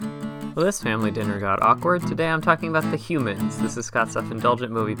Well, this family dinner got awkward. Today I'm talking about The Humans. This is Scott's Self-Indulgent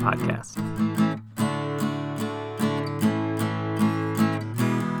Movie Podcast.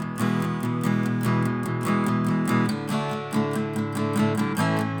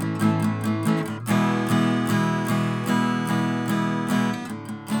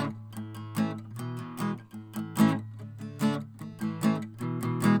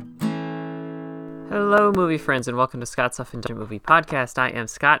 Hello, movie friends, and welcome to Scott's Self-Indulgent Movie Podcast. I am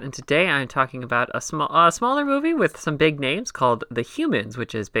Scott, and today I'm talking about a smaller movie with some big names called The Humans,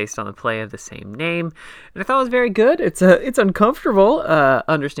 which is based on the play of the same name. And I thought it was very good. It's uncomfortable,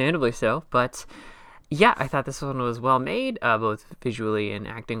 understandably so, but yeah, I thought this one was well made, both visually and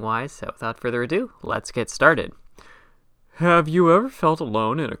acting-wise. So without further ado, let's get started. Have you ever felt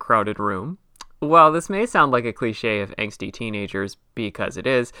alone in a crowded room? While this may sound like a cliche of angsty teenagers, because it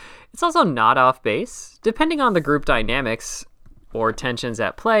is, it's also not off base. Depending on the group dynamics or tensions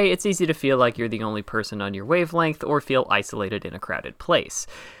at play, it's easy to feel like you're the only person on your wavelength or feel isolated in a crowded place.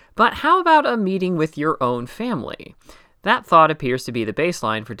 But how about a meeting with your own family? That thought appears to be the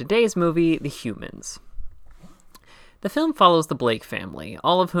baseline for today's movie, The Humans. The film follows the Blake family,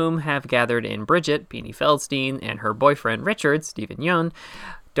 all of whom have gathered in Bridget, Beanie Feldstein, and her boyfriend Richard, Steven Yeun,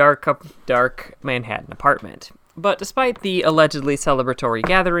 dark Manhattan apartment. But despite the allegedly celebratory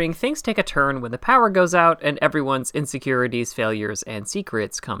gathering, things take a turn when the power goes out and everyone's insecurities, failures, and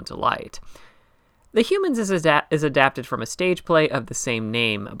secrets come to light. The Humans is adapted from a stage play of the same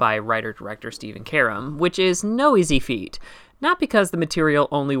name by writer-director Stephen Karam, which is no easy feat. Not because the material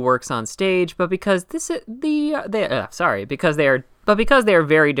only works on stage, but because they are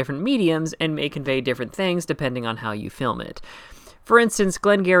very different mediums and may convey different things depending on how you film it. For instance,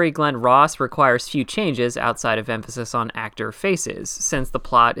 Glengarry Glen Ross requires few changes outside of emphasis on actor faces, since the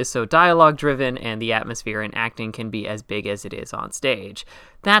plot is so dialogue-driven and the atmosphere and acting can be as big as it is on stage.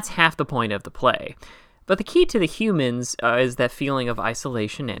 That's half the point of the play. But the key to The Humans is that feeling of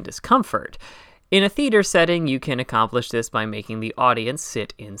isolation and discomfort. In a theater setting, you can accomplish this by making the audience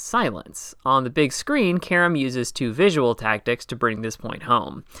sit in silence. On the big screen, Karam uses two visual tactics to bring this point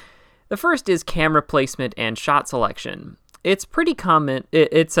home. The first is camera placement and shot selection. It's pretty common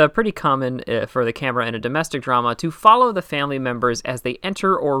for the camera in a domestic drama to follow the family members as they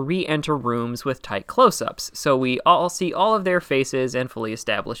enter or re-enter rooms with tight close-ups, so we all see all of their faces and fully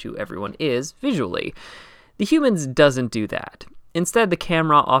establish who everyone is visually. The Humans doesn't do that. Instead, the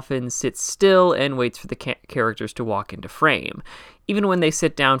camera often sits still and waits for the characters to walk into frame. Even when they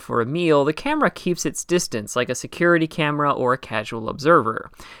sit down for a meal, the camera keeps its distance like a security camera or a casual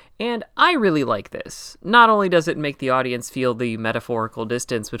observer. And I really like this. Not only does it make the audience feel the metaphorical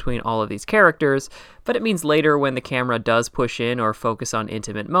distance between all of these characters, but it means later when the camera does push in or focus on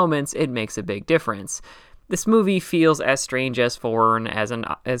intimate moments, it makes a big difference. This movie feels as strange as foreign as an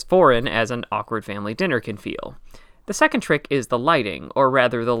awkward family dinner can feel. The second trick is the lighting, or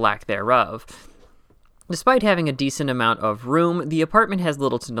rather the lack thereof. Despite having a decent amount of room, the apartment has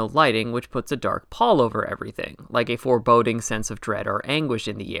little to no lighting, which puts a dark pall over everything, like a foreboding sense of dread or anguish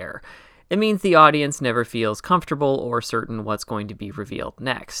in the air. It means the audience never feels comfortable or certain what's going to be revealed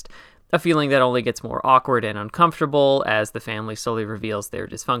next. A feeling that only gets more awkward and uncomfortable as the family slowly reveals their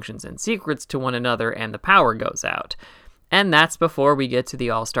dysfunctions and secrets to one another and the power goes out. And that's before we get to the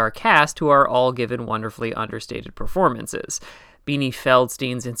all-star cast, who are all given wonderfully understated performances. Beanie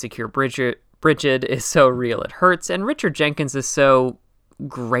Feldstein's insecure Bridget is so real it hurts, and Richard Jenkins is so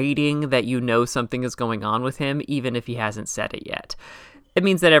grating that you know something is going on with him, even if he hasn't said it yet. It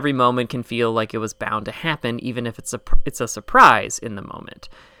means that every moment can feel like it was bound to happen, even if it's a surprise in the moment.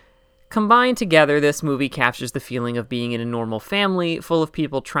 Combined together, this movie captures the feeling of being in a normal family, full of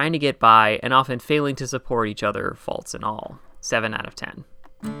people trying to get by and often failing to support each other, faults and all. 7 out of 10.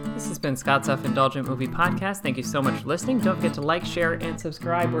 This has been Scott's Self-Indulgent Movie Podcast. Thank you so much for listening. Don't forget to like, share, and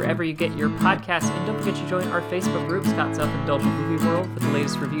subscribe wherever you get your podcasts. And don't forget to join our Facebook group, Scott's Self-Indulgent Movie World, for the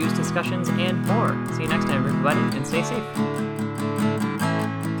latest reviews, discussions, and more. See you next time, everybody, and stay safe.